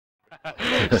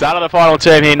Start of the final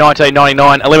term here,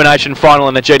 1999 elimination final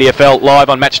in the GDFL, live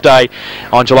on match day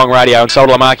on Geelong Radio. And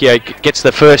Solomacchio gets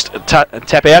the first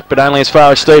tap out, but only as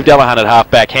far as Steve Delahunt at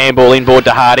half-back. Handball inboard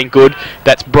to Harding, good.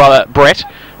 That's brother Brett.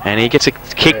 And he gets a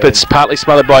kick, but it's partly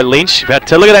smothered by Lynch.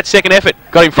 But look at that second effort.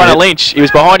 Got in front of Lynch. He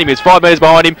was behind him. He was 5 metres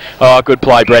behind him. Oh, good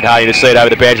play, Brett Harding, to see it over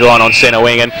the boundary line on centre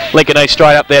wing. And Lincoln East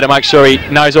straight up there to make sure he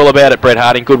knows all about it, Brett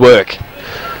Harding. Good work.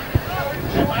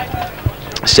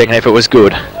 Second effort was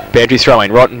good. Boundary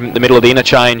throw-in right in the middle of the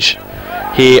interchange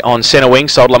here on centre wing.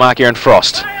 Solomacchio and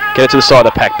Frost. Get it to the side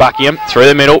of the pack. Buckingham through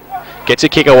the middle. Gets a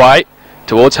kick away.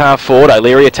 Towards half forward,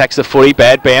 O'Leary attacks the footy,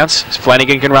 bad bounce.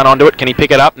 Flanagan can run onto it, can he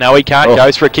pick it up? No, he can't,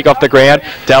 goes for a kick off the ground.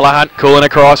 Delahunt, cool in a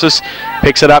crisis,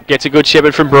 picks it up, gets a good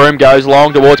shepherd from Broome, goes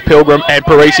long towards Pilgrim and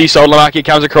Parisi. Solomacchio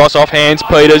comes across, off hands,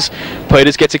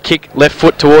 Peters gets a kick, left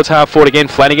foot towards half forward again.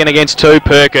 Flanagan against two,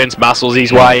 Perkins muscles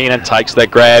his way in and takes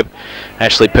that grab.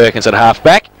 Ashley Perkins at half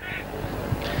back.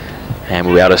 And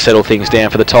we'll be able to settle things down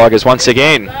for the Tigers once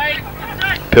again.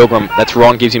 Pilgrim, that's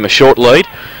Ron, gives him a short lead.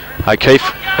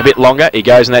 O'Keefe a bit longer, he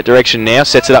goes in that direction now,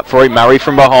 sets it up for him. Murray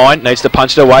from behind, needs to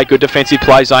punch it away, good defensive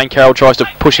play. Zane Carroll tries to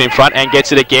push it in front and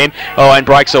gets it again. Oh, and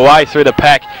breaks away through the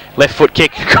pack. Left foot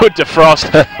kick, good to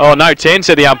Frost. Oh, no 10,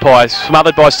 said the umpire.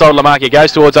 Smothered by Solomacchio,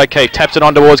 goes towards O'Keefe, taps it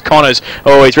on towards Connors.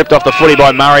 Oh, he's ripped off the footy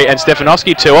by Murray and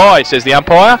Stefanowski. 2-eye, says the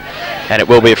umpire. And it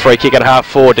will be a free kick at half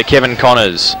forward to Kevin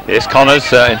Connors. Yes, Connors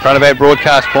in front of our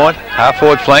broadcast point. Half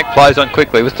forward flank, plays on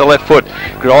quickly with the left foot.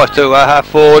 Drives to half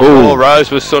forward. Oh,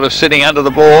 Rose was sort of sitting under the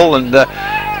ball and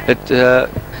it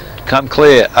come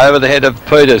clear over the head of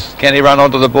Peters. Can he run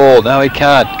onto the ball? No, he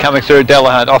can't. Coming through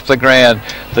Delahunt off the ground.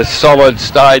 The solid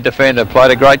stayed defender played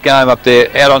a great game up there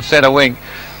out on centre wing.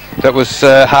 That was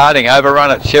Harding,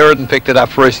 overrun it. Sheridan picked it up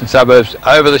for Eastern Suburbs.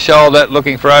 Over the shoulder,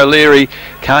 looking for O'Leary.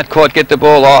 Can't quite get the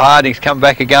ball. Oh, Harding's come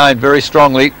back again very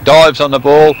strongly. Dives on the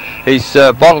ball. He's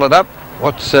bottled it up.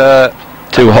 What's...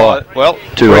 too high. Well,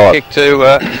 too high. Kick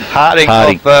to Harding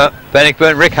off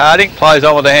Bannockburn. Rick Harding plays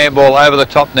on with the handball over the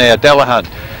top now. Delahunt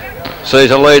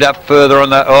sees a lead up further on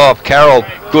the... Oh, Carroll.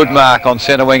 Good mark on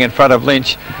centre wing in front of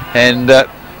Lynch. And...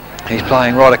 he's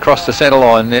playing right across the centre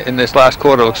line in this last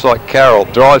quarter. Looks like Carroll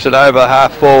drives it over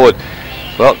half forward.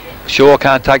 Well, Shaw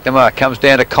can't take the mark. Comes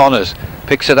down to Connors.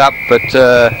 Picks it up, but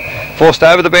forced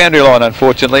over the boundary line,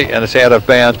 unfortunately, and it's out of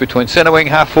bounds between centre wing,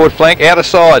 half forward flank, outer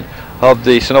side of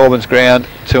the St Albans ground.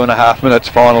 2.5 minutes,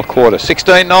 final quarter.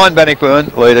 16-9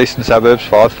 Bannockburn, lead Eastern Suburbs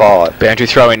 5-5. Boundary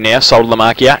throw in now,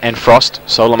 Solomacchio and Frost.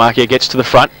 Solomacchio gets to the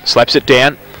front, slaps it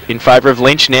down. In favour of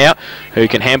Lynch now, who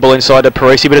can handball inside to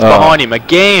Parisi, but it's behind him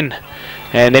again.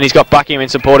 And then he's got Buckingham in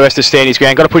support, who has to stand his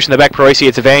ground. Got to push in the back, Parisi.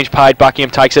 It's advantage paid.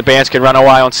 Buckingham takes a bounce, can run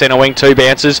away on centre wing. 2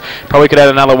 bounces. Probably could add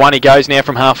another one. He goes now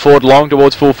from half forward, long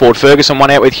towards full forward. Ferguson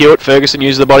one out with Hewitt. Ferguson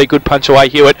uses the body. Good punch away,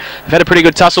 Hewitt. They've had a pretty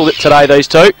good tussle today, these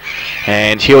two.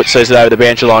 And Hewitt sees it over the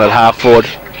boundary line at half forward.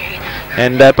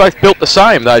 And both built the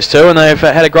same, those two, and they've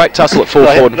had a great tussle at full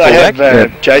forward and full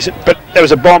back. Jason, but there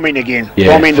was a bombing again.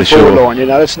 Bombing the forward line, you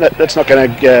know, that's not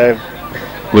going to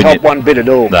help one bit at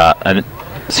all. Nah, and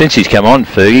since he's come on,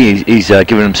 Fergie, he's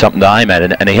given him something to aim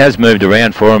at, and he has moved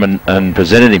around for him and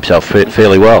presented himself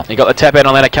fairly well. He got the tap out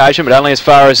on that occasion, but only as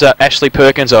far as Ashley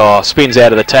Perkins. Oh, spins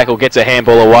out of the tackle, gets a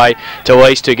handball away to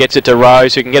East, who gets it to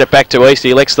Rose, who can get it back to East.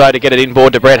 He elects, though, to get it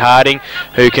inboard to Brett Harding,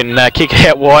 who can kick it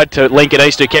out wide to Lincoln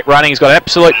East, who kept running. He's got an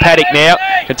absolute paddock now.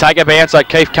 Can take a bounce.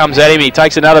 O'Keefe comes at him. He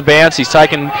takes another bounce. He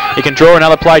can draw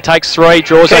another play. Takes 3.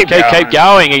 Draws O'Keefe. Keep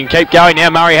going. He can keep going now.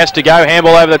 Murray has to go.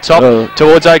 Handball over the top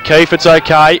towards O'Keefe. It's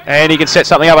okay, and he can set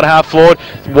something up at half forward,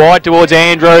 wide towards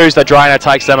Andrews. The drainer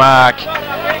takes the mark,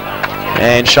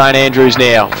 and Shane Andrews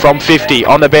now from 50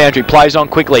 on the boundary, plays on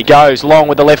quickly, goes long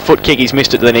with the left foot kick. He's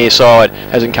missed it to the near side,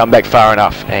 hasn't come back far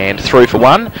enough, and through for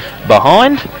 1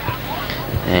 behind,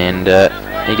 and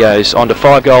he goes on to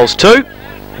 5 goals 2.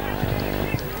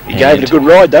 He gave it a good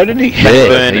ride, though, didn't he?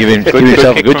 Yeah, give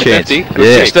himself a good chance.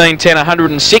 16-10,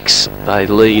 106. They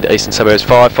lead Eastern Suburbs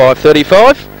 5-5,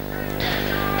 35.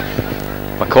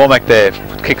 McCormack there,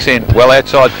 kicks in, well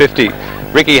outside 50.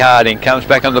 Ricky Harding comes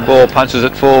back on the ball, punches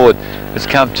it forward. It's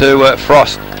come to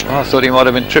Frost. Oh, I thought he might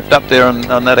have been tripped up there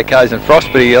on that occasion, Frost,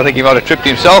 but I think he might have tripped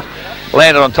himself.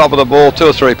 Landed on top of the ball, 2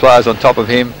 or 3 players on top of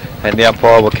him, and the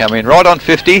umpire will come in right on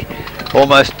 50.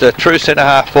 Almost a true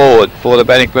centre-half forward for the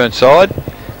Bannockburn side.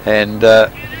 And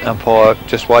umpire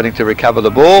just waiting to recover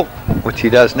the ball, which he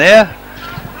does now.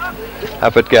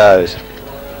 Up it goes.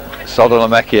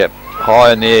 Solomacchio.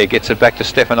 High in the air, gets it back to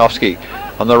Stefanowski.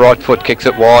 On the right foot, kicks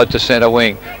it wide to centre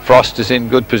wing. Frost is in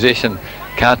good position.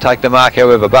 Can't take the mark,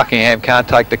 however. Buckingham can't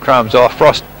take the crumbs. Oh,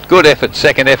 Frost, good effort,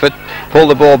 second effort. Pull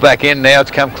the ball back in. Now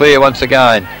it's come clear once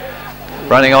again.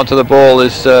 Running onto the ball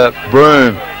is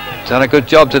Broom. Done a good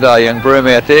job today, young Broom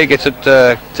out there. Gets it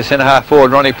to centre half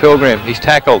forward, Ronnie Pilgrim. He's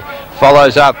tackled,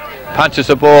 follows up, punches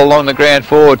the ball along the ground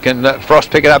forward. Can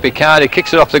Frost pick it up? He can't. He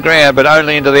kicks it off the ground, but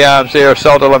only into the arms there of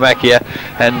Solder-Lamakia.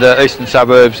 And Eastern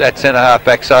Suburbs at centre half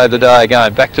back save the day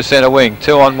again. Back to centre wing,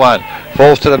 2-on-1.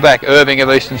 Falls to the back, Irving of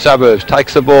Eastern Suburbs.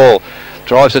 Takes the ball,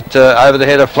 drives it over the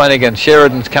head of Flanagan.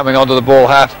 Sheridan's coming onto the ball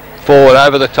half forward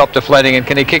over the top to Flanagan.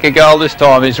 Can he kick a goal this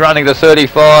time? He's running to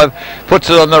 35, puts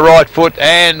it on the right foot,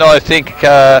 and I think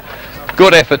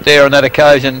good effort there on that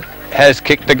occasion, has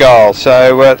kicked the goal.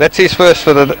 So that's his first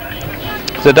for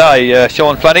the day,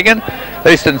 Sean Flanagan.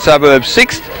 Eastern Suburbs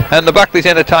 6th, and the Buckley's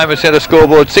Entertainment Centre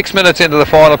scoreboard 6 minutes into the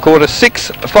final quarter,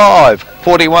 6-5,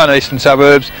 41 Eastern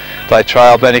Suburbs. They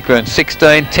trail Bannockburn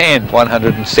 16-10,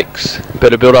 106.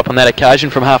 Better build up on that occasion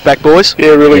from half-back, boys. Yeah,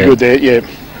 really good there, yeah.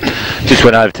 Just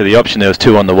went over to the option. There was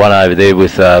 2 on the 1 over there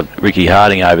with Ricky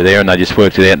Harding over there, and they just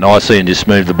worked it out nicely and just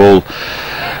moved the ball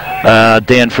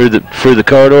down through the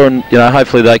corridor, and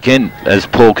hopefully they can, as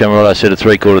Paul Cameron said at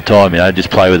 3/4 time,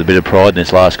 just play with a bit of pride in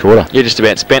this last quarter. You're just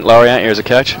about spent, Laurie, aren't you, as a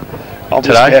coach? I've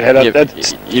today.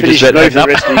 You've just about moved the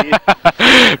rest of the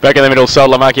year. Back in the middle,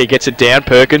 Solder-Lamakia gets it down.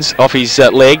 Perkins off his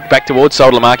leg, back towards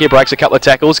Solder-Lamakia, breaks a couple of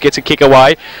tackles, gets a kick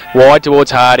away, wide towards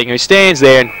Harding, who stands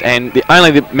there and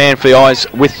only the man for the eyes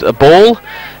with the ball,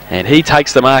 and he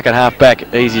takes the mark at half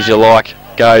back, easy as you like.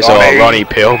 Goes Ronnie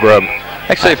Pilgrim.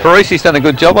 Actually, Parisi's done a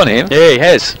good job on him. Yeah, he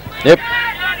has. Yep.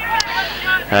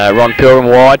 Ron Pilgrim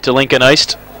wide to Lincoln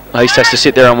East. East has to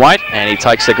sit there and wait, and he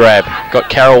takes the grab. Got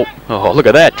Carroll. Oh, look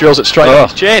at that. Drills it straight on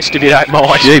his chest, if you don't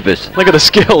mind. Jeepers. Look at the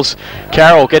skills.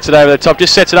 Carroll gets it over the top,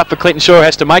 just sets it up for Clinton Shaw.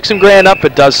 Has to make some ground up,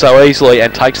 but does so easily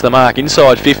and takes the mark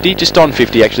inside 50, just on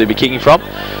 50 actually to be kicking from.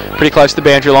 Pretty close to the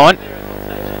boundary line.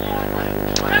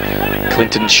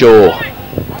 Clinton Shaw,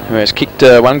 who has kicked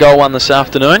 1 goal, 1 this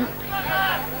afternoon.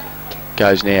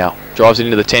 Goes now. Drives it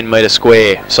into the 10-metre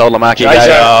square. Solder-Lamakia goes.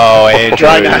 Oh,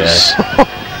 Andrews.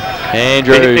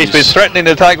 Andrews. He's been threatening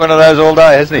to take one of those all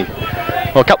day, hasn't he?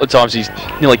 Well, a couple of times he's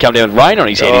nearly come down with rain on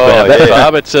his head. He's been out that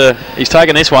far, but he's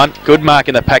taken this one. Good mark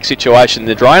in the pack situation,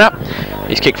 the drainer.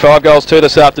 He's kicked 5 goals, 2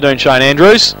 this afternoon, Shane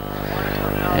Andrews.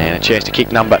 And a chance to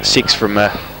kick number 6 from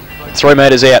 3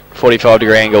 metres out,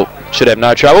 45-degree angle. Should have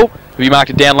no trouble. Have you marked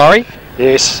it down, Laurie?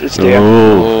 Yes, it's down.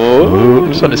 Oh,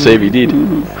 just wanted to see if he did.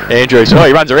 Andrews,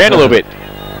 he runs around a little bit.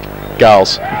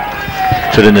 Goals.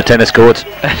 Put it in the tennis courts.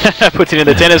 Puts it in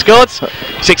the tennis courts.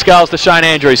 6 goals to Shane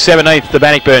Andrews, 17th to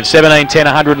Bannockburn, 17-10,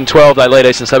 112. They lead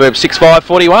Eastern Suburbs 6-5,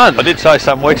 41. I did say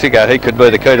some weeks ago he could be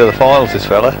the key to the finals, this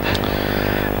fella.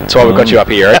 That's why we've got you up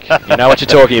here, Eric. You know what you're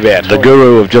talking about. The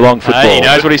guru of Geelong football. He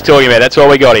knows what he's talking about. That's why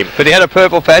we got him. But he had a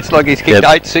purple patch, like he's kicked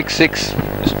 8, 6, 6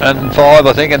 and 5,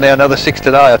 I think, and now another 6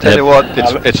 today. I tell you what,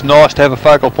 it's nice to have a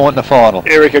focal point in the final.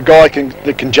 Eric, a guy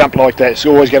that can jump like that, it's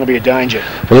always going to be a danger.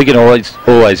 Well, he can always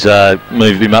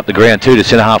move him up the ground too, to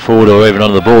centre half forward or even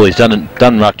onto the ball. He's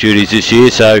done ruck duties this year,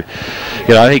 so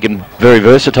he can very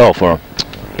versatile for him.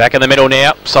 Back in the middle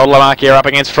now, Solder-Lamakia up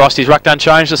against Frost. His ruck done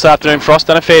changed this afternoon. Frost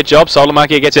done a fair job.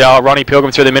 Solder-Lamakia gets it. Ronnie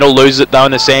Pilgrim through the middle, loses it though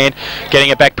in the sand. Getting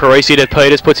it back, Parisi to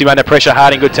Peters, puts him under pressure.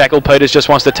 Harding, good tackle. Peters just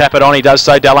wants to tap it on. He does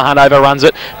so. Delahunt overruns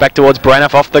it. Back towards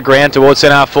Braniff, off the ground towards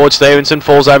centre half forward. Stevenson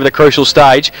falls over the crucial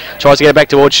stage. Tries to get it back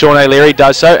towards Sean O'Leary,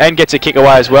 does so, and gets a kick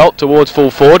away as well towards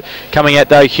full forward. Coming out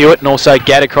though, Hewitt and also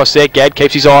Gadd across there. Gadd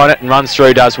keeps his eye on it and runs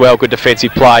through, does well. Good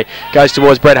defensive play. Goes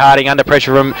towards Brett Harding under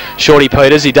pressure from Shorty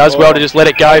Peters. He does well to just let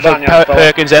it go for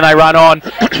Perkins, and they run on.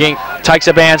 Takes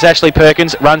a bounce. Ashley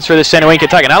Perkins runs through the centre wing. Can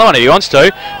take another one if he wants to.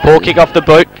 Poor kick off the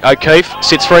boot. O'Keefe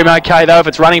sits through him okay though. If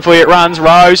it's running for you, it runs.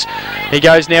 Rose. He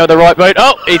goes now with the right boot.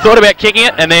 Oh, he thought about kicking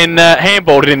it and then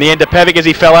handballed it in the end to Pavic as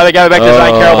he fell over. Go back to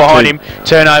Zane Carroll behind him.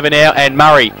 Turnover now, and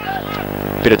Murray.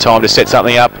 Bit of time to set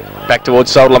something up. Back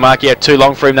towards Solder-Lamakia. Too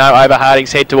long for him though. Over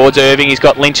Harding's head towards Irving. He's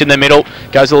got Lynch in the middle.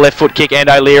 Goes to the left foot kick and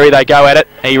O'Leary. They go at it.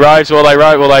 He roves.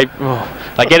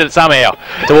 They get it somehow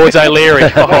towards O'Leary.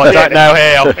 I don't know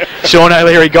how. Sean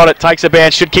O'Leary got it, takes a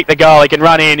bounce, should kick the goal. He can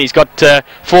run in. He's got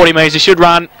 40 metres. He should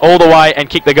run all the way and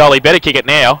kick the goal. He better kick it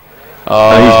now.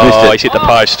 He's missed it. He's hit the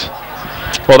post.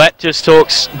 Well, that just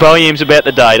talks volumes about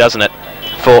the day, doesn't it,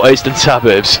 for Eastern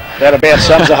Suburbs? That about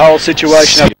sums the whole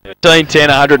situation up. 17-10,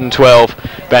 112.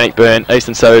 Bannockburn,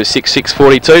 Eastern Suburbs 6-6,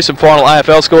 42. Some final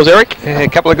AFL scores, Eric? Yeah, a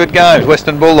couple of good games.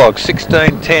 Western Bulldogs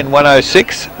 16-10,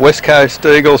 106. West Coast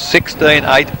Eagles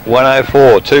 16-8,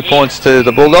 104. 2 points to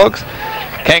the Bulldogs.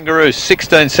 Kangaroos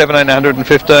 16-17,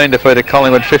 115. Defeated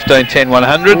Collingwood 15-10,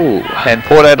 100. Ooh. And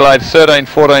Port Adelaide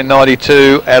 13-14,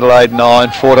 92. Adelaide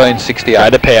 9-14, 68.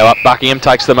 The power. Buckingham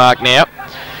takes the mark now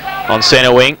on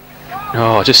centre wing.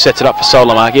 Oh, just sets it up for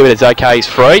Solder-Lamakia, but it's okay. He's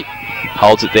free.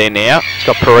 Holds it there now. He's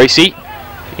got Parisi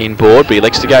inboard, but he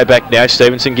likes to go back now.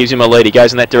 Stevenson gives him a lead. He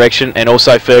goes in that direction, and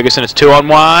also Ferguson. It's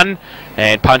 2-on-1.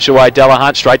 And punch away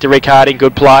Delahunt, straight to Rick Harding.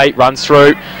 Good play, runs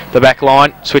through the back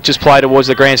line, switches play towards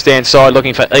the grandstand side,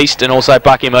 looking for East, and also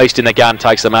Buckingham East in the gun,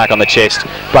 takes the mark on the chest.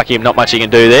 Buckingham, not much he can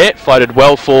do there. Floated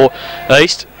well for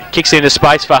East. Kicks into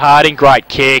space for Harding. Great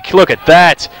kick. Look at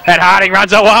that. And Harding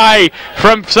runs away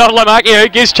from Solomaki, who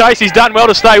gives chase. He's done well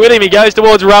to stay with him. He goes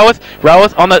towards Roweth.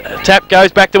 Roweth on the tap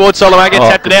goes back towards Solomaki.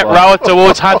 Tapped it out. Roweth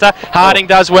towards Hunter. Harding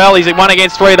does well. He's at 1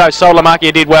 against 3 though.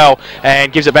 Solomaki did well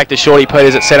and gives it back to Shorty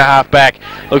Peters at centre half back.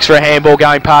 Looks for a handball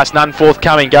going past. None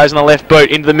forthcoming. Goes on the left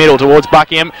boot into the middle towards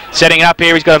Buckingham. Setting it up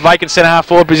here. He's got a vacant centre half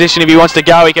forward position. If he wants to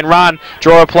go, he can run.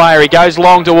 Draw a player. He goes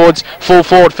long towards full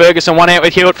forward. Ferguson one out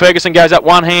with Hewitt. Ferguson goes up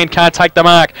one hand. Can't take the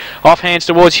mark. Off hands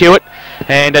towards Hewitt,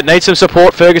 and it needs some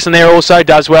support. Ferguson there also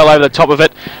does well over the top of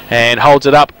it and holds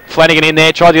it up. Flanagan in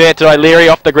there, tried to get out to O'Leary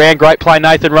off the ground. Great play,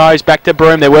 Nathan Rose back to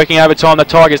Broome. They're working overtime, the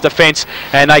Tigers defence,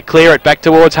 and they clear it back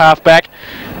towards half back.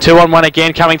 2-on-1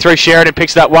 again coming through. Sheridan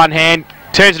picks it up one hand,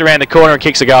 turns it around the corner and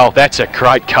kicks a goal. That's a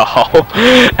great goal.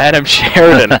 Adam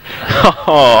Sheridan.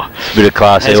 It's a bit of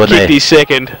class there, wasn't kicked his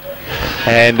second,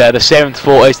 and the 7th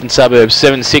for Eastern Suburbs.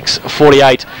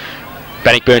 7-6-48.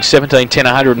 Bannockburn 17-10,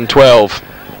 112.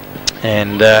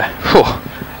 And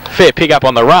fair pick up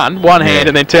on the run. One hand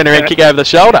and then turn around, kick over the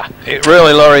shoulder. It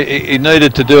really, Laurie, he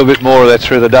needed to do a bit more of that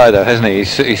through the day, though, hasn't he?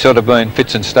 He's sort of been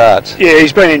fits and starts. Yeah,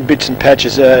 he's been in bits and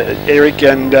patches, Eric,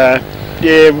 and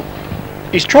yeah,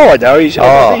 he's tried though. I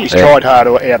think he's tried hard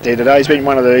out there today. He's been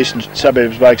one of the Eastern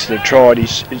Suburbs blokes that have tried.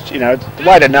 He's you know, the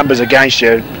way the numbers against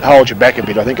you holds you back a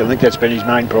bit. I think that's been his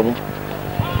main problem.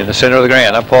 In the centre of the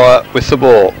ground, umpire with the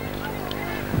ball.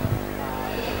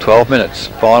 12 minutes,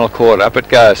 final quarter, up it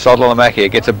goes.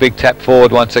 Sodler-Lamakia gets a big tap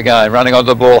forward once again. Running onto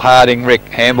the ball, Harding, Rick.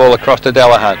 Handball across to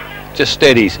Delahunt. Just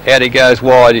steadies. Out he goes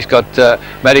wide. He's got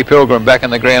Matty Pilgrim back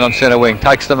on the ground on centre wing.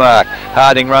 Takes the mark.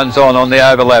 Harding runs on the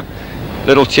overlap.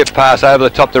 Little chip pass over the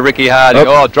top to Ricky Harding.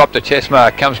 Dropped a chest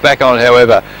mark. Comes back on it,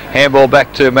 however. Handball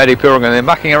back to Matty Pilgrim. They're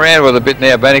mucking around with a bit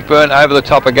now. Bannockburn over the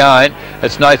top again.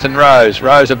 It's Nathan Rose.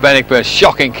 Rose of Bannockburn.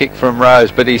 Shocking kick from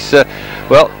Rose, but he's,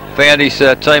 found his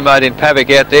teammate in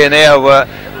Pavic out there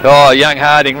now. Young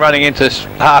Harding running into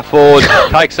half forward,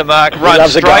 takes the mark,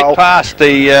 runs straight past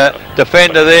the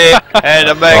defender there, and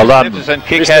a magnificent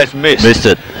kick has missed. Missed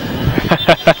it.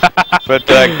 But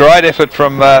great effort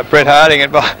from Brett Harding,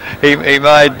 and he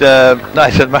made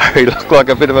Nathan Murray look like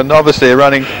a bit of a novice there,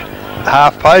 running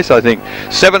half pace, I think.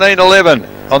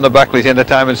 17-11 on the Buckley's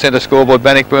Entertainment Centre scoreboard.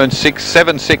 Bannockburn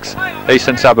 7-6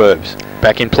 Eastern Suburbs.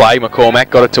 Back in play,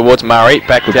 McCormack got it towards Murray.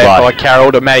 Back down by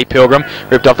Carroll to Matty Pilgrim.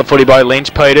 Ripped off the footy by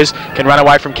Lynch. Peters can run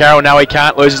away from Carroll. No, he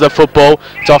can't. Loses the football.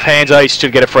 It's off hands. East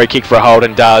should get a free kick for a hold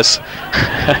and does.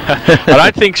 I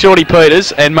don't think Shorty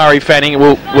Peters and Murray Fanning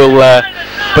will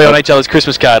be on each other's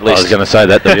Christmas card list. I was going to say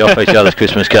that. They'll be off each other's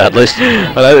Christmas card list.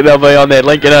 I don't think they'll be on there.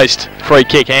 Lincoln East. Free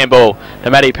kick, handball to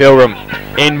Matty Pilgrim.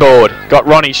 Inboard. Got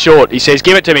Ronnie short. He says,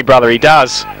 give it to me, brother. He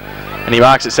does. And he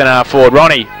marks it centre half forward.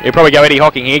 Ronnie, he'll probably go Eddie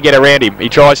Hocking here, get around him. He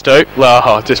tries to.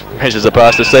 Just measures the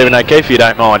pass to Stephen O'Keefe, if you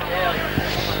don't mind.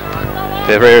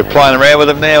 They're playing around with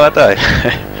him now, aren't they?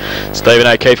 Stephen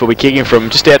O'Keefe will be kicking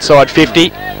from just outside 50.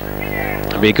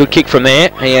 It'll be a good kick from there.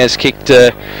 He has kicked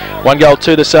 1 goal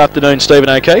 2 this afternoon, Stephen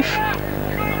O'Keefe.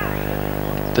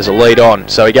 There's a lead on,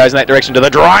 so he goes in that direction to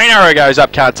the drainer, who goes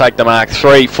up, can't take the mark.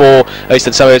 3-4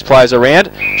 Eastern Suburbs players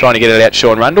around, trying to get it out.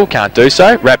 Sean Rundle can't do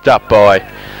so. Wrapped up by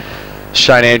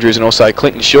Shane Andrews and also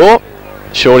Clinton Shaw.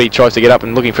 Shorty tries to get up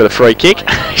and looking for the free kick.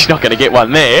 He's not going to get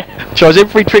one there. Tries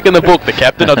every trick in the book, the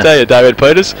captain, I'll tell you, David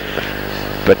Peters.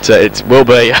 But it will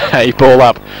be a ball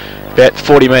up about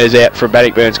 40 metres out from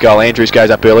Bannockburn's goal. Andrews goes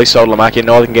up early. Solder-Lamakia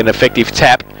neither can get an effective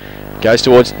tap. Goes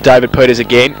towards David Peters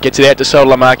again. Gets it out to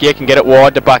Solder-Lamakia. Can get it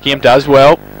wide to Buckingham. Does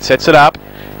well. Sets it up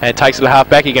and takes it to half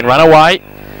back. He can run away.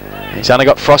 He's only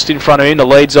got Frost in front of him. The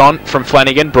lead's on from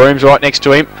Flanagan. Broome's right next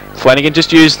to him. Flanagan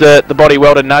just used the body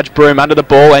well to nudge Broome under the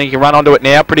ball, and he can run onto it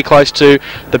now, pretty close to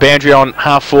the boundary on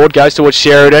half forward. Goes towards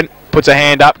Sheridan. Puts a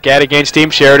hand up, Gadd against him.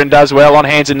 Sheridan does well on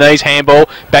hands and knees. Handball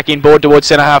back inboard towards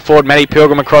centre half forward. Matty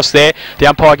Pilgrim across there. The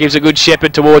umpire gives a good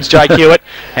shepherd towards Jake Hewitt,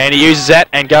 and he uses that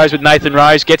and goes with Nathan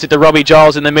Rose. Gets it to Robbie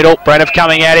Giles in the middle. Braniff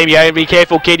coming at him. You have to be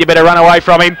careful, kid. You better run away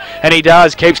from him. And he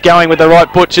does. Keeps going with the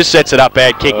right foot. Just sets it up.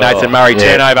 Bad kick. Nathan Murray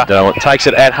turnover. Takes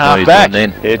it at half back.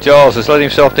 Yeah, Giles has let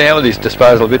himself down with his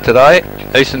disposal a bit today.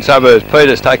 Eastern Suburbs.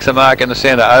 Peters takes the mark in the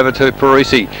centre. Over to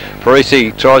Parisi.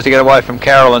 Parisi tries to get away from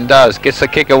Carroll and does. Gets the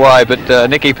kick away, but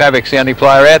Nicky Pavic's the only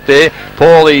player out there.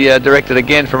 Poorly directed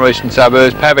again from Eastern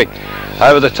Suburbs. Pavic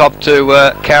over the top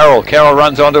to Carroll. Carroll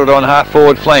runs onto it on half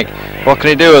forward flank. What can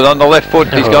he do with it on the left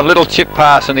foot? He's got a little chip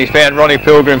pass and he's found Ronnie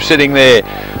Pilgrim sitting there.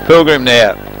 Pilgrim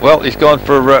now. Well, he's gone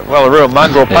for a real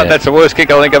mongrel punt. That's the worst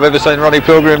kick I think I've ever seen Ronnie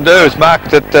Pilgrim do. It's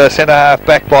marked at centre half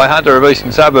back by Hunter of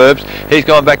Eastern Suburbs. He's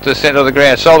gone back to the centre of the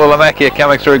ground. Solder Lamakia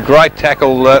coming through. Great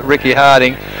tackle, Ricky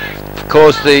Harding.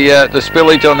 Caused the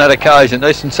spillage on that occasion.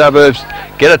 Eastern Suburbs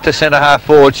get it to centre half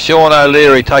forward. Sean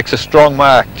O'Leary takes a strong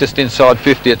mark just inside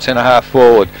 50 at centre half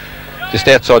forward. Just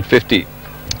outside 50.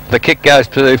 The kick goes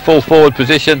to the full forward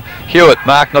position. Hewitt,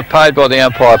 mark not paid by the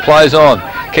umpire, plays on,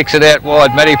 kicks it out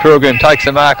wide. Matty Pilgrim takes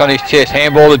the mark on his chest,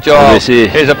 handball to Giles.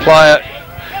 Here's a player.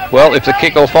 Well, if the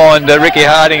kick will find Ricky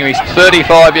Harding, he's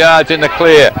 35 yards in the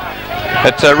clear.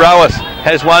 It's Roweth,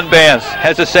 has one bounce,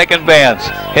 has a second bounce,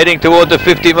 heading toward the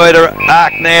 50-metre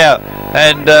arc now.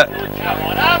 And,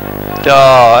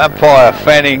 umpire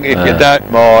Fanning, if you don't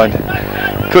mind.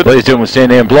 Please do him with stand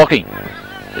there and blocking.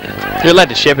 You're allowed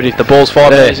to shepherd if the ball's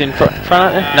 5 metres in front,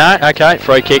 aren't you? No? Okay,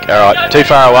 free kick. All right, too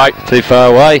far away. Too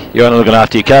far away. You're only looking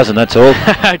after your cousin, that's all.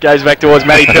 Goes back towards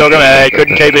Matty Pilgrim.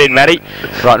 Couldn't keep it in, Matty.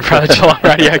 Right in front of the Geelong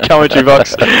radio commentary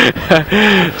box.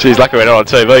 Geez, lucky we're not on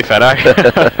TV, Fano.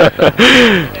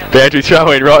 Boundary throw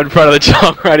in right in front of the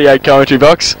Geelong radio commentary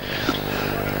box.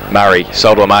 Murray,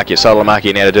 Solder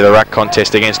Lamakia now to do the ruck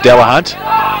contest against Delahunt.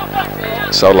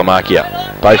 Solder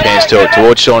Lamakia, both hands to it,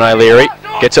 towards Sean O'Leary.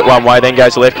 Gets it one way, then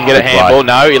goes left, can get a handball.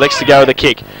 No, he elects to go with the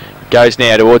kick. Goes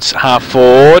now towards half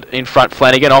forward, in front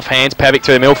Flanagan, off hands, Pavic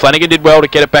through the middle. Flanagan did well to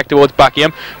get it back towards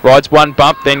Buckingham. Rides one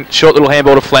bump, then short little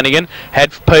handball to Flanagan.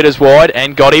 Had Peters wide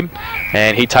and got him.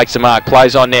 And he takes the mark,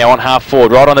 plays on now on half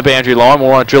forward, right on the boundary line. We'll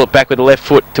want to drill it back with the left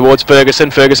foot towards Ferguson.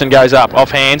 Ferguson goes up,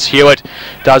 off hands, Hewitt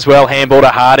does well, handball to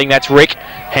Harding, that's Rick.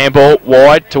 Handball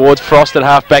wide towards Frost at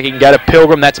half back, he can go to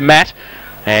Pilgrim, that's Matt.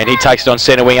 And he takes it on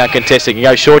centre wing uncontested. He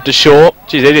can go short to Shaw.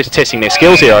 Geez, they're just testing their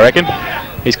skills here, I reckon.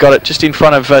 He's got it just in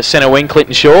front of centre wing,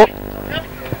 Clinton Shaw.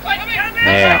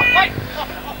 Now,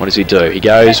 what does he do? He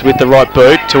goes with the right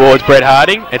boot towards Brett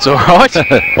Harding. It's all right.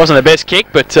 Wasn't the best kick,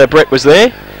 but Brett was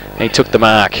there. And he took the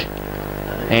mark.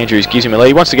 Andrews gives him a lead.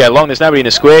 He wants to go long. There's nobody in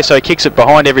the square, so he kicks it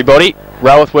behind everybody.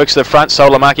 Roweth works to the front.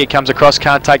 Solder Lamakia comes across.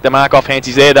 Can't take the mark off hands.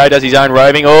 He's there, though. Does his own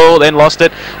roving. Oh, then lost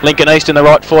it. Lincoln East in the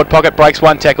right forward pocket. Breaks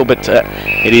one tackle, but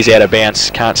it is out of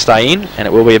bounds. Can't stay in, and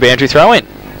it will be a boundary throw-in.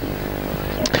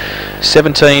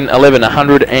 17-11,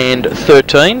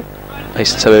 113.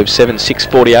 Eastern Suburbs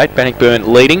 7-6-48.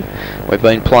 Bannockburn leading. We've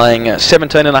been playing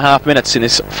 17 and a half minutes in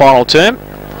this final term.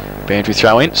 Boundary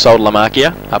throw-in. Solder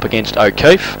Lamakia up against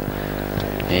O'Keefe.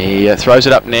 He throws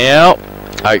it up now.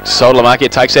 Solder Lamakia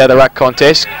takes out the ruck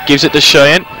contest, gives it to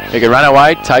Sheehan, who can run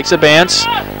away, takes a bounce,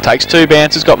 takes two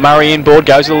bounces, got Murray inboard,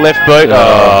 goes to the left boot.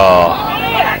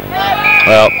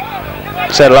 Well,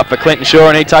 settle up for Clinton Shaw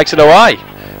and he takes it away.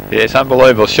 Yes,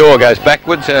 unbelievable. Shaw goes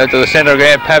backwards to the centre of the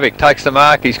ground. Pavic takes the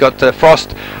mark. He's got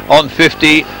Frost on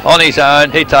 50 on his own.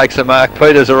 He takes the mark.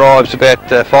 Peters arrives about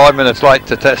 5 minutes late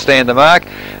to stand the mark.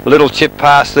 A little chip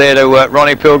pass there to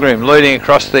Ronnie Pilgrim, leading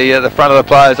across the front of the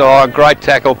players. Oh, great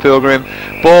tackle, Pilgrim.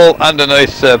 Ball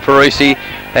underneath Parisi,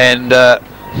 and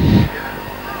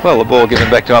well, the ball given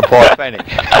back to umpire Fanning.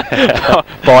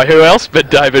 By who else but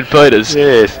David Peters?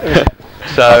 Yes.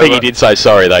 So I think he did say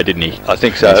sorry though, didn't he? I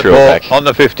think so. Ball on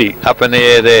the 50, up in the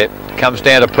air there. Comes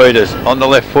down to Peters on the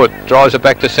left foot, drives it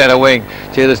back to centre wing.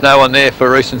 Gee, there's no one there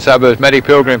for Eastern Suburbs. Matty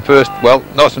Pilgrim first, well,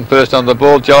 Nosson first on the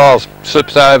ball. Giles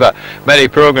slips over. Matty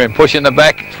Pilgrim pushing the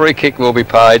back. Free kick will be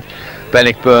paid.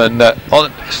 Bannockburn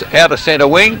out of centre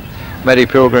wing. Matty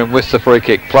Pilgrim with the free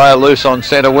kick. Player loose on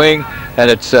centre wing,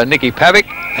 and it's Nicky Pavic.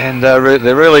 And they're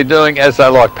really doing as they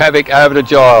like. Pavic over to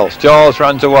Giles. Giles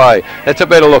runs away. That's a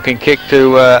better looking kick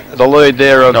to the lead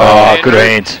there of good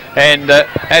hands. And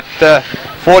at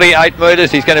 48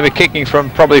 metres, he's going to be kicking from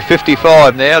probably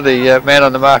 55 now. The man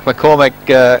on the mark, McCormack,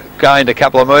 gained a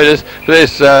couple of metres.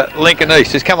 There's Lincoln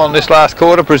East. He's come on this last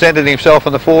quarter, presented himself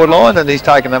on the forward line, and he's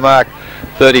taken the mark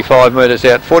 35 metres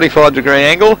out. 45-degree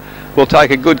angle. Will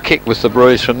take a good kick with the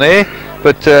breeze from there.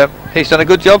 But he's done a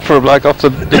good job for a bloke off the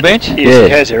bench. Yes, he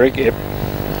has, Eric. Yep.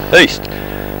 East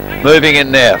moving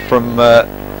in now from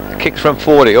kicks from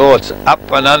 40. Oh, it's up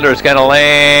and under. It's going to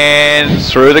land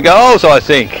through the goals, I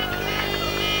think.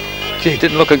 Gee,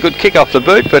 didn't look a good kick off the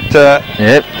boot, but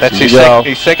that's his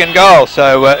second goal.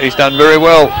 So he's done very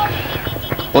well.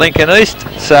 Lincoln East.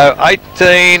 So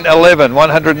 18-11,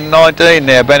 119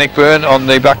 now. Bannockburn on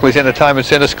the Buckley's Entertainment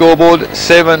Centre scoreboard.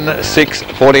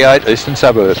 7-6-48 Eastern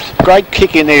Suburbs. Great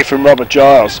kick in there from Robert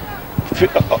Giles.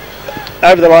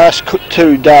 Over the last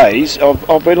 2 days,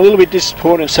 I've been a little bit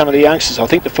disappointed in some of the youngsters. I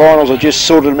think the finals have just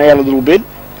sorted them out a little bit,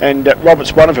 and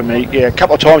Robert's one of them. A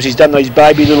couple of times he's done these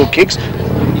baby little kicks.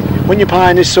 when you're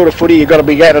playing this sort of footy, you've got to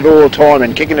be at it all the time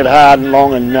and kicking it hard and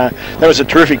long, and that was a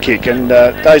terrific kick, and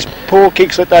those poor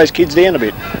kicks let those kids down a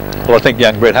bit. Well, I think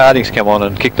young Brett Harding's come on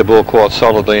and kicked the ball quite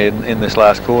solidly in this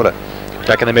last quarter.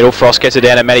 Back in the middle, Frost gets it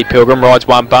down to Matty Pilgrim, rides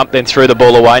one bump, then threw the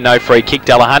ball away, no free kick.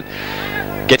 Delahunt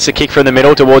gets the kick from the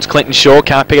middle towards Clinton Shaw,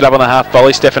 can't pick it up on the half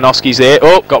volley. Stefanovski's there,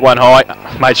 oh, got one high,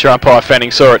 made sure umpire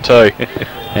Fanning saw it too.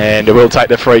 And we'll take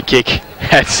the free kick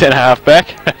at centre half back.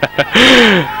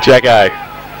 Jacko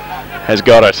has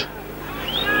got it.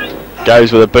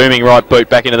 Goes with a booming right boot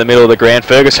back into the middle of the ground.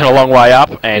 Ferguson a long way up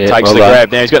and takes the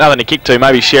grab. Now he's got nothing to kick to.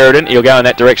 Maybe Sheridan. He'll go in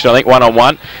that direction, I think,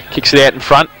 one-on-one. Kicks it out in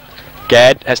front.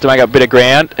 Gadd has to make up a bit of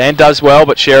ground and does well,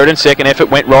 but Sheridan, second effort,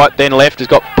 went right, then left. Has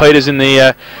got Peters in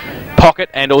the pocket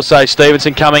and also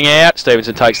Stevenson coming out.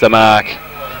 Stevenson takes the mark.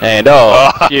 And,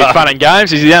 a few fun and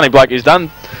games. He's the only bloke who's done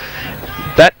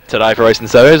that today for Eastern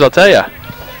Suburbs, I'll tell you.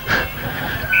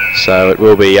 So it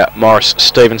will be Morris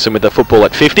Stevenson with the football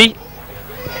at 50.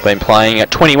 Been playing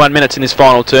at 21 minutes in this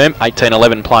final term,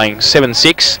 18-11 playing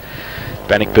 7-6.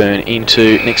 Bannockburn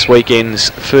into next weekend's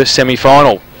first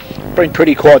semi-final. Been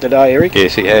pretty quiet today, Eric.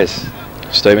 Yes, he has.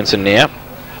 Stevenson now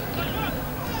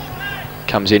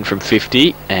comes in from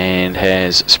 50 and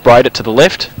has sprayed it to the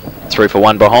left, through for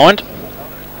one behind.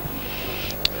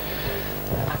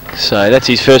 So that's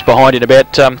his first behind in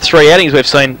about 3 outings we've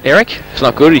seen, Eric. It's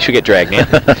not good, he should get dragged now.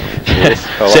 Yes.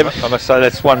 Well, I must say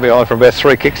that's one behind from about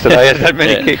 3 kicks today. Hasn't had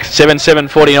many kicks.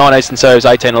 7-7-49 Eastern Suburbs,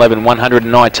 18-11,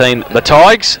 119 the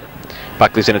Tigers.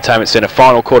 Buckley's Entertainment Centre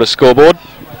final quarter scoreboard.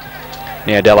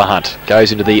 Now Delahunt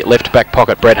goes into the left back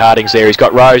pocket. Brett Harding's there. He's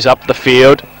got Rose up the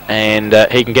field and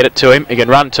he can get it to him. He can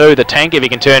run to the tank if he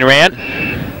can turn around.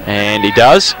 And he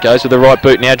does. Goes with the right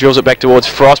boot now, drills it back towards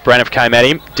Frost. Braniff came at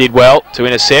him, did well to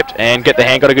intercept and get the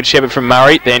hand. Got a good shepherd from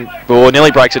Murray, then nearly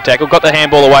breaks a tackle. Got the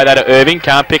handball away there to Irving,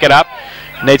 can't pick it up.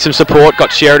 Needs some support,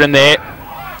 got Sheridan there.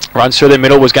 Runs through the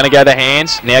middle, was going to go the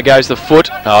hands. Now goes the foot.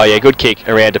 Oh yeah, good kick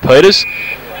around to Peters.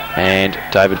 And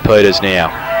David Peters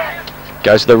now.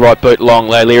 Goes to the right boot long.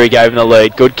 Leary gave him the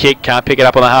lead. Good kick. Can't pick it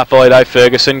up on the half volley though.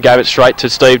 Ferguson gave it straight to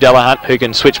Steve Delahunt, who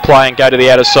can switch play and go to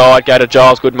the outer side. Go to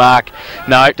Giles. Good mark.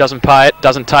 No, doesn't pay it.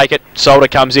 Doesn't take it. Solder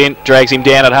comes in. Drags him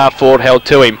down at half forward. Held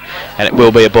to him. And it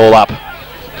will be a ball up.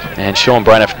 And Sean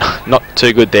Braniff not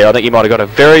too good there. I think he might have got a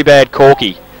very bad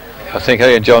corky. I think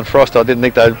he and John Frost, I didn't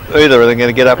think they either of them going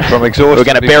to get up from exhaustion. We're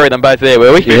going to bury them both there,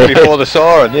 were we? Before the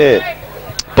siren, yeah.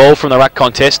 Ball from the ruck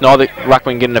contest. Neither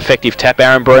ruckman get an effective tap.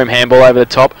 Aaron Broom handball over the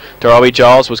top. Dorowi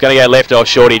Giles was going to go left. Oh,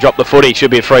 short. He dropped the footy.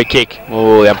 Should be a free kick.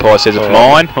 Oh, the umpire says it's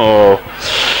mine. Oh,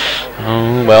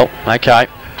 well, okay.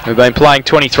 We've been playing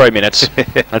 23 minutes.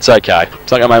 That's okay.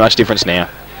 It's not going to make much difference now.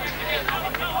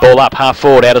 Ball up, half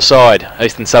forward, outer side.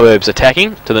 Eastern Suburbs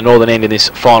attacking to the northern end in this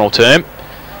final term.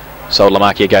 Sold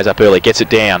Lamarkia goes up early, gets it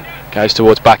down. Goes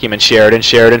towards Buckingham and Sheridan.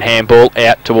 Sheridan handball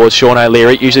out towards Sean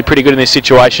O'Leary. Usually pretty good in this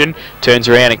situation. Turns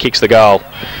around and kicks the goal.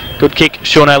 Good kick,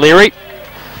 Sean O'Leary.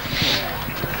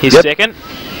 His second.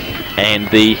 And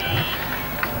the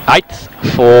 8th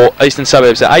for Eastern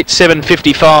Suburbs.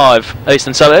 8-7-55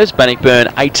 Eastern Suburbs. Bannockburn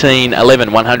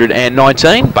 18-11,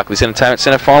 119. Buckley's Entertainment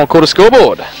Centre final quarter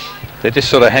scoreboard. They're just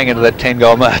sort of hanging to that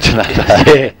 10-goal margin, aren't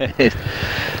they?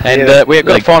 And we've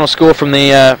got a final score from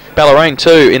the Ballerine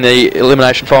too in the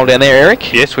elimination final down there,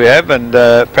 Eric. Yes, we have, and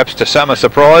perhaps to some a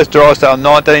surprise, Drysdale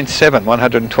 19-7,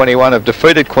 121 have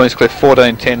defeated Queenscliff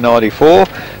 14-10, 94.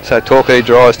 So Torquay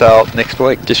Drysdale next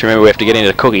week. Just remember we have to get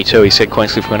into the cookie too. He said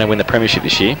Queenscliff were going to win the premiership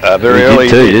this year. Very early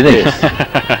too, didn't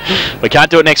he? We can't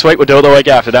do it next week, we'll do it the week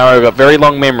after. Don't worry, we've got very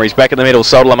long memories. Back in the middle,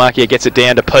 Solder Lamarkia gets it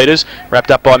down to Peters,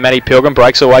 wrapped up by Matty Pilgrim,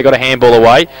 breaks away, got a handball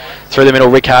away. Through the middle,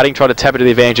 Rick Harding tried to tap it to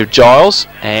the advantage of Giles,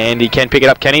 and he can pick it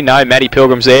up, can he? No, Matty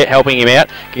Pilgrim's there, helping him out.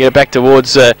 Can get it back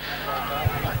towards, is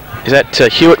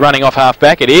that Hewitt running off half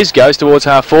back? It is, goes towards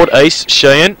half forward, East,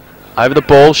 Sheehan, over the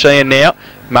ball, Sheehan now.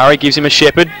 Murray gives him a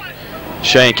shepherd.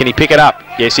 Sheehan, can he pick it up?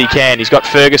 Yes, he can. He's got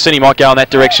Ferguson. He might go in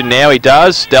that direction now. He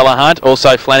does. Delahunt.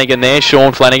 Also Flanagan there.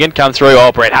 Sean Flanagan come through.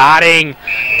 Oh, Brett Harding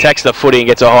attacks the footy and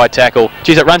gets a high tackle.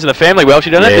 Geez, it runs in the family well.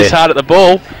 She doesn't have this hard at the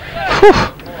ball.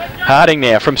 Whew. Harding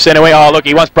now from centre wing. Oh, look,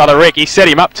 he wants brother Rick. He set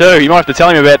him up too. You might have to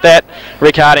tell him about that.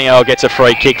 Rick Harding, gets a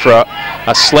free kick for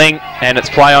a sling, and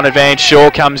it's play on advantage. Shaw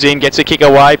comes in, gets a kick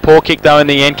away. Poor kick though in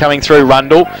the end, coming through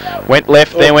Rundle. Went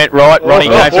left, then went right. Ronnie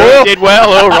came through. He did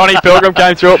well. Ronnie Pilgrim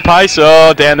came through at pace.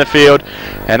 Down the field.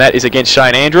 And that is against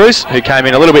Shane Andrews, who came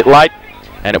in a little bit late.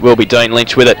 And it will be Dean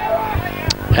Lynch with it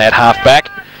at half back.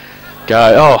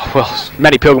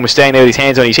 Matty Pilgrim was standing there with his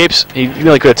hands on his hips. He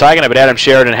really could have taken it, but Adam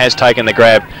Sheridan has taken the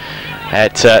grab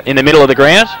in the middle of the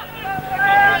ground.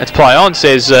 Let's play on,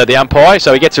 says the umpire.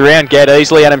 So he gets around Gad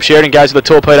easily. Adam Sheridan goes with a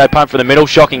torpedo punt from the middle.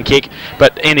 Shocking kick,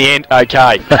 but in the end,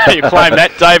 okay. You claim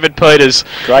that, David Peters.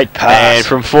 Great pass. And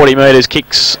from 40 metres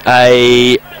kicks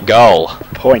a goal.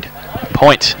 Point,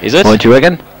 is it? Point, you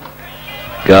reckon?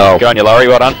 Goal. Go on, you Laurie,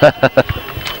 well done.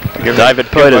 David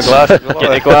Peters. Get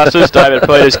their glasses. David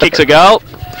Peters kicks a goal.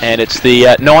 And it's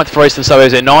the ninth for Eastern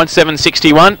Suburbs. They're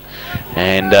 9-7-61.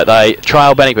 And they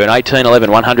trail Bannockburn 18-11,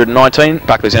 119.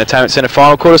 Buckley's Entertainment Centre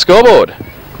final quarter scoreboard.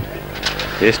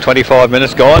 Yes, 25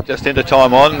 minutes gone, just into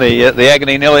time on. The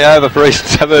agony nearly over for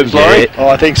Eastern Suburbs, Laurie. Oh,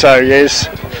 I think so, yes.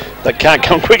 They can't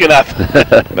come quick enough.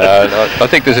 No, I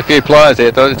think there's a few players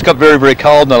there. It's got very, very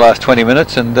cold in the last 20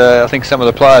 minutes, and I think some of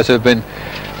the players have been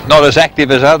not as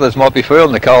active as others might be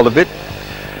feeling the cold a bit.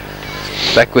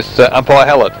 Back with umpire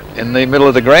Hallett in the middle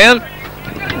of the ground.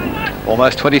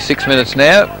 Almost 26 minutes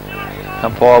now.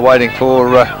 Umpire waiting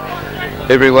for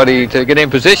everybody to get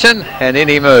in position, and in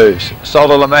he moves.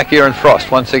 Solder-Lamakia and Frost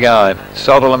once again.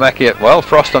 Solder-Lamakia, well,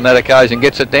 Frost on that occasion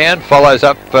gets it down, follows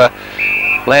up,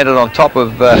 landed on top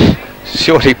of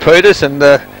Shorty Peters, and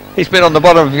he's been on the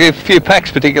bottom of a few packs,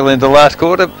 particularly in the last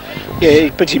quarter. Yeah, he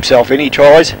puts himself in, he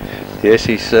tries. Yes,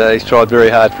 he's tried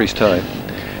very hard for his team.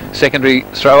 Secondary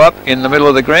throw up in the middle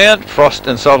of the ground, Frost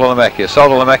and Solder-Lamakia.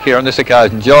 Solder-Lamakia on this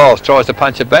occasion. Giles tries to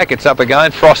punch it back, it's up again.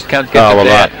 Frost can't get it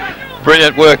down.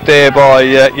 Brilliant work there by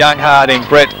young Harding.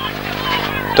 Brett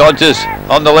dodges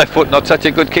on the left foot, not such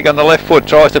a good kick on the left foot.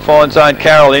 Tries to find Zane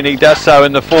Carroll in, he does so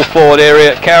in the full forward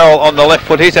area. Carroll on the left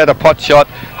foot, he's had a pot shot,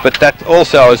 but that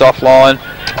also is offline.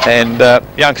 And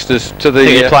youngsters to the...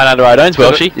 You're playing under 18s,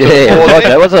 Welshie. Yeah, like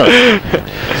that, wasn't it?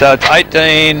 So it's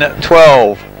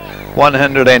 18-12.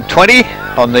 120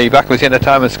 on the Buckley's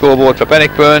Entertainment scoreboard for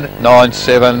Bannockburn,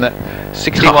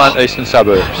 9-7-61 Eastern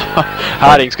Suburbs.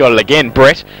 Harding's got it again.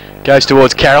 Brett goes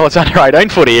towards Carroll. It's under 18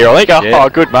 footy here, I think. Oh, Yeah.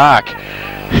 Good mark.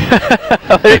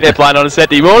 I think they're playing on a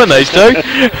Saturday morning, these two.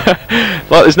 Like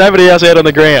there's nobody else out on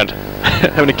the ground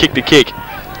having to kick the kick.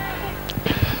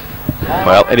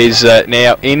 Well, it is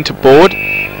now into board.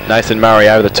 Nathan Murray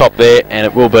over the top there, and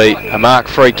it will be a mark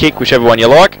free kick, whichever one you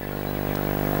like.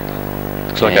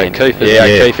 Looks like And O'Keefe. Yeah,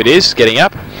 O'Keefe it is, getting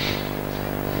up.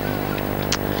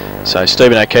 So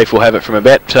Stephen O'Keefe will have it from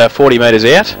about 40 metres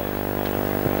out.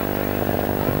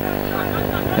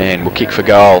 And will kick for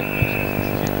goal.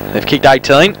 They've kicked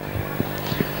 18.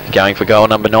 Going for goal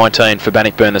number 19 for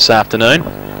Bannockburn this afternoon.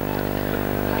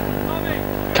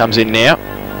 Comes in now.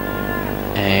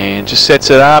 And just sets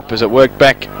it up as it worked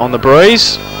back on the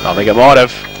breeze. I think it might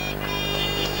have.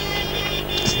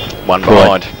 One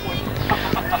behind.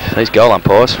 These goal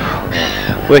umpires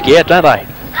work you out, don't they?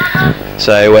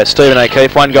 So Stephen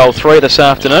O'Keefe, 1 goal 3 this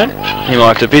afternoon. He might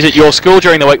have to visit your school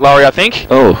during the week, Laurie, I think.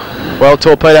 Oh. Well,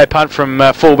 torpedo punt from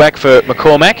fullback for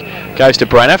McCormack. Goes to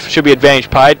Braniff. Should be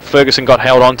advantage paid. Ferguson got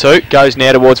held onto. Goes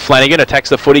now towards Flanagan. Attacks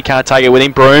the footy. Can't take it with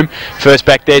him. Broom. First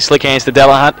back there. Slick hands to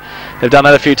Delahunt. They've done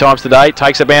that a few times today.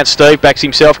 Takes a bounce. Steve backs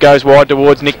himself. Goes wide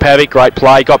towards Nick Pavic. Great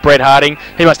play. Got Brett Harding.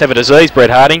 He must have a disease, Brett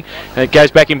Harding. It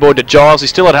goes back inboard to Giles. He's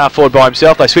still at half forward by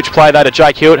himself. They switch play though to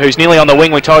Jake Hewitt, who's nearly on the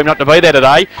wing. We told him not to be there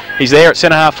today. He's there at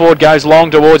centre half forward. Goes long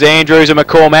towards Andrews and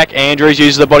McCormack. Andrews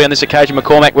uses the body on this occasion.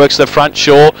 McCormack works to the front.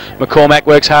 Shaw. McCormack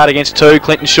works hard against 2.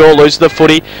 Clinton Shaw loses the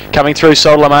footy. Coming through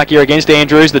Solder-Lamakia against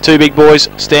Andrews. The 2 big boys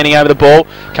standing over the ball.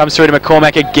 Comes through to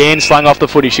McCormack again. Slung off the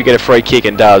footy. Should get a free kick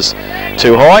and does.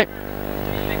 Too high.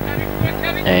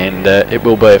 And it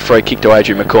will be a free kick to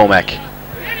Adrian McCormack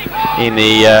in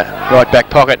the right back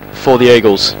pocket for the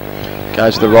Eagles.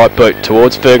 Goes with the right boot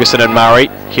towards Ferguson and Murray.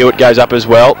 Hewitt goes up as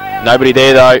well. Nobody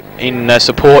there though in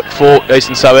support for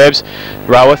Eastern Suburbs.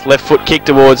 Roweth left foot kick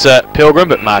towards Pilgrim,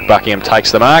 but Mark Buckingham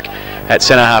takes the mark. At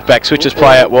centre half back, switches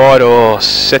play out wide, or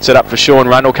sets it up for Sean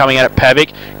Rundle coming out at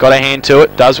Pavic. Got a hand to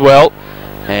it, does well.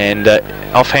 And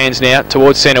off hands now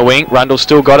towards centre wing. Rundle's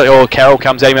still got it, or Carroll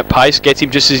comes at him at pace. Gets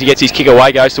him just as he gets his kick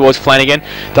away, goes towards Flanagan.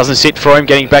 Doesn't sit for him,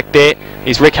 getting back there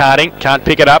is Rick Harding, can't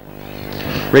pick it up.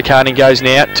 Rick Harding goes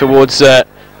now towards,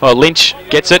 Lynch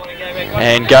gets it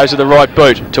and goes with the right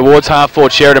boot towards half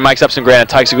forward. Sheridan makes up some ground and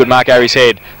takes a good mark over his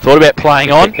head. Thought about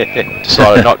playing on,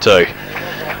 decided not to.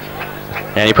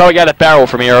 And he probably go to barrel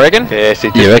from here, I reckon. Yes,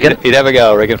 he'd have a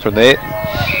go, I reckon, from there.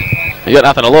 You got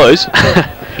nothing to lose.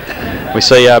 We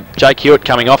see Jake Hewitt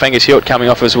coming off, Angus Hewitt coming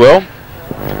off as well.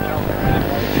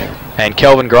 And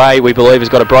Kelvin Gray, we believe, has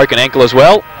got a broken ankle as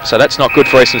well. So that's not good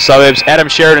for Eastern Suburbs. Adam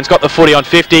Sheridan's got the footy on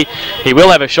 50. He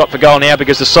will have a shot for goal now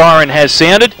because the siren has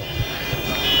sounded.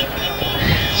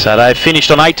 So they've finished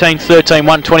on 18-13,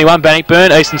 121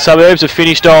 Bannockburn. Eastern Suburbs have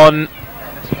finished on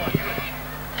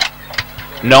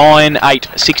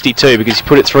 9-8-62 because he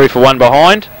put it through for 1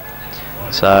 behind.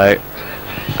 So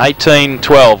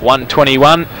 18-12,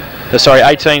 121. Sorry,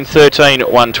 18-13,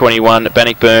 121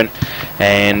 Bannockburn,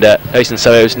 and Eastern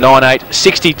Suburbs 9-8,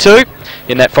 62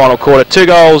 in that final quarter. 2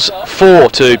 goals, 4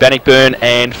 to Bannockburn,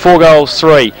 and 4 goals,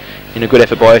 3 in a good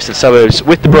effort by Eastern Suburbs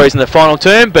with the Breeze in the final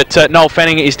term. But Noel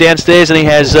Fanning is downstairs, and he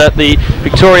has the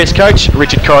victorious coach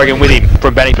Richard Corrigan with him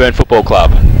from Bannockburn Football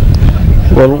Club.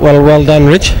 Well done,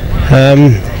 Rich.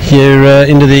 You're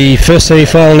into the first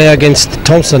semi-final now against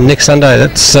Thompson next Sunday.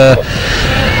 That's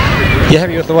you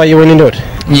happy with the way you went into it?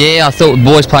 Yeah, I thought the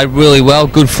boys played really well.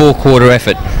 Good 4-quarter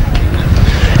effort.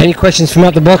 Any questions from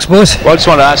out the box, boys? Well, I just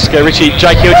wanted to ask Richie,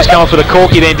 Jake Hewitt just come up with a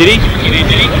corky then, did he?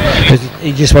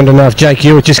 He just wanted to know if Jake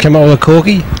Hewitt just come up with a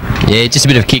corky? Yeah, just a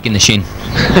bit of a kick in the shin.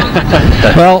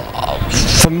 Well,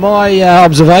 from my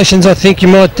observations, I think you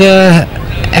might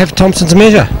have Thompson's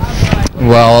measure.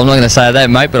 Well, I'm not going to say that,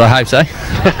 mate, but I hope so.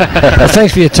 Well,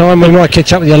 thanks for your time. We might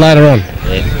catch up with you later on.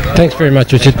 Yeah. Thanks very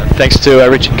much, Richard. Thanks to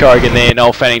Richard Corrigan there,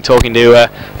 Noel Fanning talking to the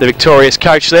victorious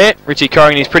coach there. Richie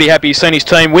Corrigan, he's pretty happy. He's seen his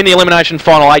team win the elimination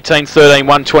final 18-13,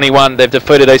 121. They've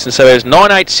defeated Eastern Suburbs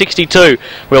 9-8, 62.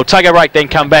 We'll take a break, then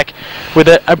come back with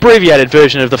an abbreviated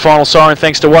version of the final siren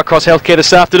thanks to White Cross Healthcare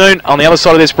this afternoon. On the other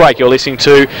side of this break, you're listening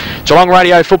to Geelong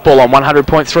Radio Football on 100.3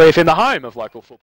 FM, the home of local football.